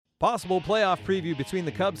Possible playoff preview between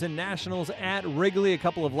the Cubs and Nationals at Wrigley. A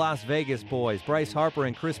couple of Las Vegas boys, Bryce Harper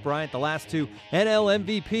and Chris Bryant, the last two NL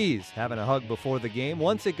MVPs, having a hug before the game.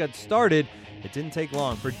 Once it got started, it didn't take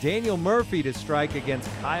long for Daniel Murphy to strike against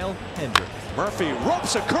Kyle Hendricks. Murphy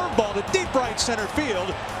ropes a curveball to deep right center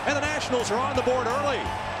field, and the Nationals are on the board early.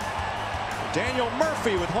 Daniel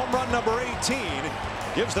Murphy with home run number 18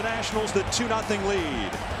 gives the Nationals the 2-0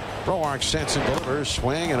 lead. Roark sets and delivers,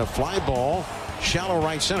 swing and a fly ball. Shallow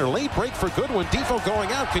right center. Late break for Goodwin. Defoe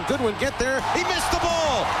going out. Can Goodwin get there? He missed the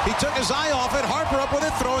ball. He took his eye off it. Harper up with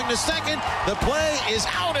it, throwing to second. The play is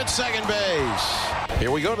out at second base. Here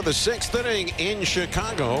we go to the sixth inning in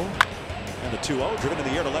Chicago. And the 2-0 driven to the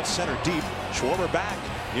air to left center deep. Schwarber back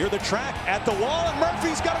near the track at the wall, and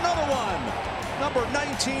Murphy's got another one. Number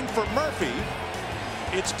 19 for Murphy.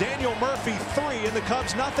 It's Daniel Murphy 3 and the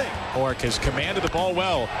Cubs nothing. Roark has commanded the ball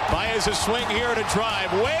well. Baez's swing here to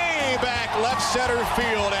drive way back left center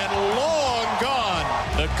field and long gone.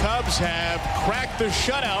 The Cubs have cracked the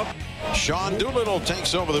shutout. Sean Doolittle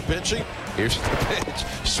takes over the pitching. Here's the pitch.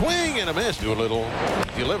 Swing and a miss. Doolittle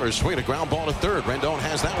delivers. Swing a ground ball to third. Rendon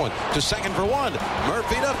has that one to second for one.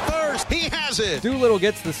 Murphy to first. He has it. Doolittle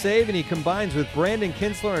gets the save, and he combines with Brandon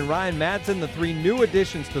Kinsler and Ryan Madsen, the three new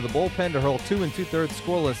additions to the bullpen, to hurl 2 2/3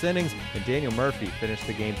 scoreless innings. And Daniel Murphy finished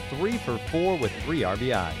the game 3 for 4 with 3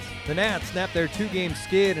 RBIs. The Nats snapped their 2-game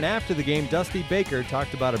skid, and after the game, Dusty Baker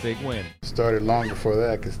talked about a big win. Started long before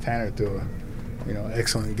that because Tanner threw a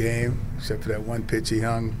excellent game, except for that one pitch he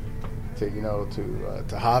hung to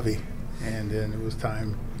Javi, and then it was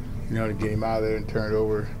time, to get him out of there and turn it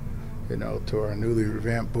over, to our newly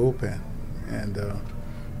revamped bullpen, and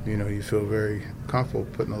you feel very comfortable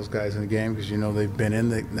putting those guys in the game because they've been in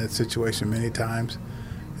that situation many times,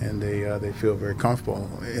 and they feel very comfortable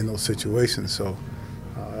in those situations. So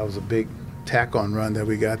that was a big tack-on run that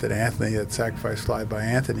we got that sacrifice fly by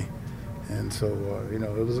Anthony. And so,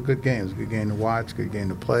 it was a good game. It was a good game to watch, good game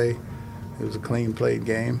to play. It was a clean played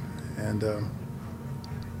game. And,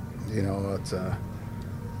 it's, to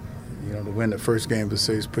win the first game of the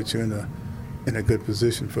series puts you in a good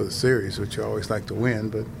position for the series, which you always like to win.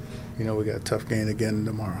 But, we got a tough game again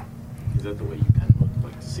tomorrow. Is that the way you kind of would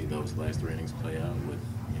like to see those last 3 innings play out with,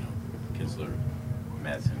 Kinsler,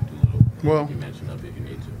 Madsen, Doolittle? Well, you mentioned up if you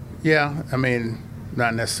need to. Yeah,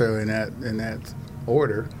 not necessarily in that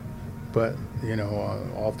order. But,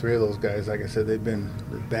 all three of those guys, like I said, they've been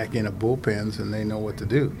back in the bullpens and they know what to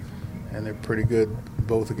do. And they're pretty good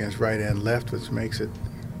both against right and left, which makes it,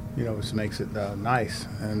 nice.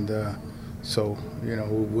 And so,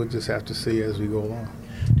 we'll just have to see as we go along.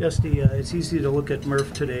 Dusty, it's easy to look at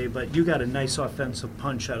Murph today, but you got a nice offensive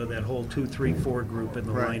punch out of that whole 2, 3, 4 group in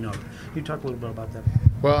the lineup. Can you talk a little bit about that?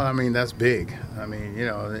 Well, that's big.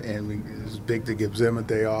 It's big to give Zim a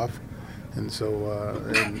day off. And so,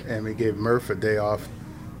 and we gave Murph a day off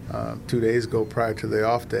 2 days ago prior to the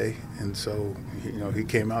off day. And so, he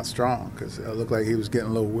came out strong because it looked like he was getting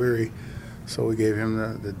a little weary. So we gave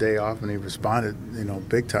him the day off, and he responded,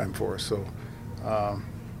 big time for us. So,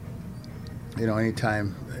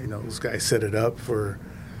 anytime, those guys set it up for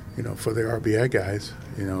the RBI guys,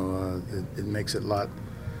 it makes it a lot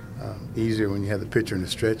easier when you have the pitcher in the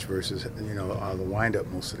stretch versus, the windup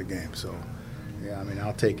most of the game. So, yeah,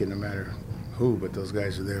 I'll take it no matter who, but those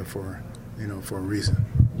guys are there for a reason.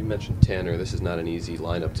 You mentioned Tanner. This is not an easy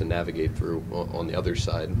lineup to navigate through on the other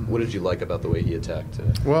side. What did you like about the way he attacked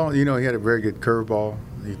today? Well, he had a very good curveball.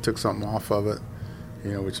 He took something off of it,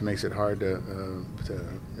 which makes it hard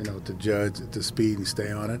to judge the speed and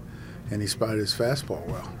stay on it. And he spotted his fastball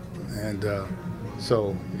well. And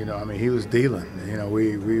so, he was dealing.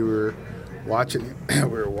 We were watching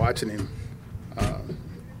him.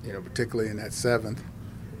 Particularly in that 7th,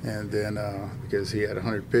 and then because he had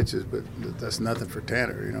 100 pitches, but that's nothing for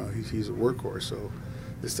Tanner. He's a workhorse, so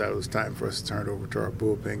this thought it was time for us to turn it over to our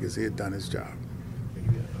bullpen because he had done his job.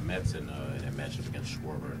 Madsen in that matchup against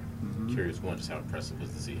Schwarber. Curious, one, just how impressive was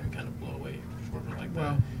to see him kind of blow away Schwarber like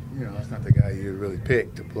that. Well, that's not the guy you really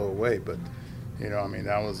pick to blow away, but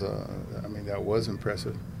that was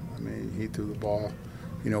impressive. He threw the ball,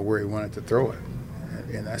 where he wanted to throw it.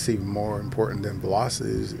 And that's even more important than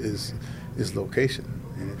velocity is location.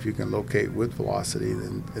 And if you can locate with velocity,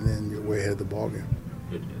 then you're way ahead of the ballgame.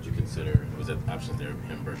 Did you consider, was it options there,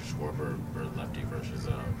 him versus Schwarber or lefty versus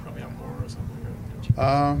probably Almora or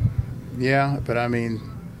something? Yeah, but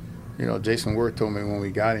Jason Worth told me when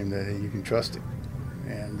we got him that you can trust him,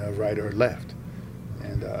 and right or left.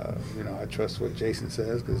 And, I trust what Jason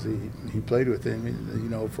says because he played with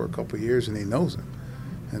him, for a couple of years and he knows him.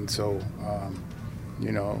 And so,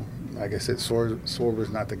 like I said, Sorber's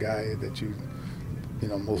not the guy that you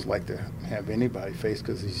most like to have anybody face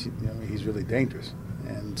because he's really dangerous.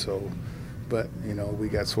 And so, but we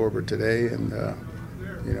got Schwarber today, and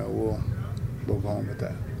we'll go home with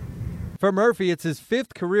that. For Murphy, it's his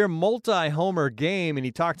 5th career multi-homer game, and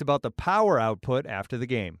he talked about the power output after the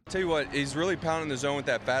game. Tell you what, he's really pounding the zone with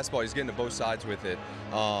that fastball. He's getting to both sides with it.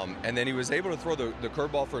 And then he was able to throw the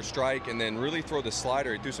curveball for a strike and then really throw the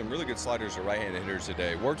slider. He threw some really good sliders to right-handed hitters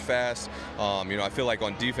today. Worked fast. I feel like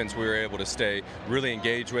on defense we were able to stay really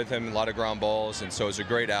engaged with him, a lot of ground balls, and so it was a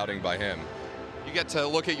great outing by him. You get to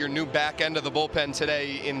look at your new back end of the bullpen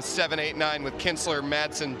today in 7, 8, 9 with Kinsler,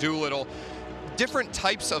 Madsen, Doolittle. Different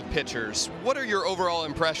types of pitchers. What are your overall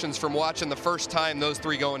impressions from watching the first time those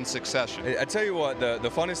three go in succession? I tell you what, the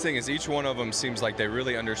funnest thing is each one of them seems like they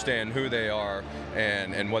really understand who they are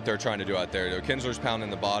and what they're trying to do out there. Kinsler's pounding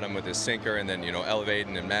the bottom with his sinker, and then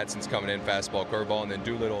elevating, and Madsen's coming in fastball, curveball, and then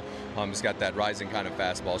Doolittle has got that rising kind of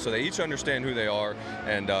fastball. So they each understand who they are,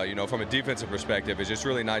 and from a defensive perspective, it's just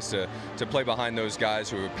really nice to play behind those guys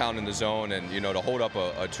who are pounding the zone and to hold up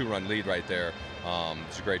a 2-run lead right there.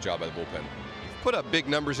 It's a great job by the bullpen. Put up big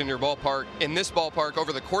numbers in your ballpark, in this ballpark,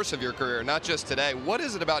 over the course of your career, not just today. What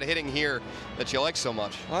is it about hitting here that you like so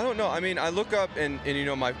much? I don't know. I mean, I look up and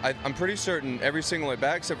I'm pretty certain every single at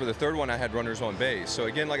bat except for the third one I had runners on base. So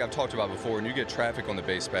again, like I've talked about before, when you get traffic on the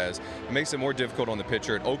base paths, it makes it more difficult on the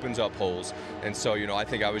pitcher. It opens up holes. And so, I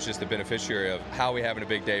think I was just the beneficiary of Howie having a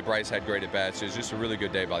big day. Bryce had great at bats. It was just a really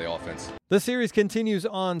good day by the offense. The series continues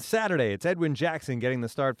on Saturday. It's Edwin Jackson getting the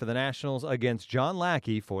start for the Nationals against John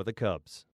Lackey for the Cubs.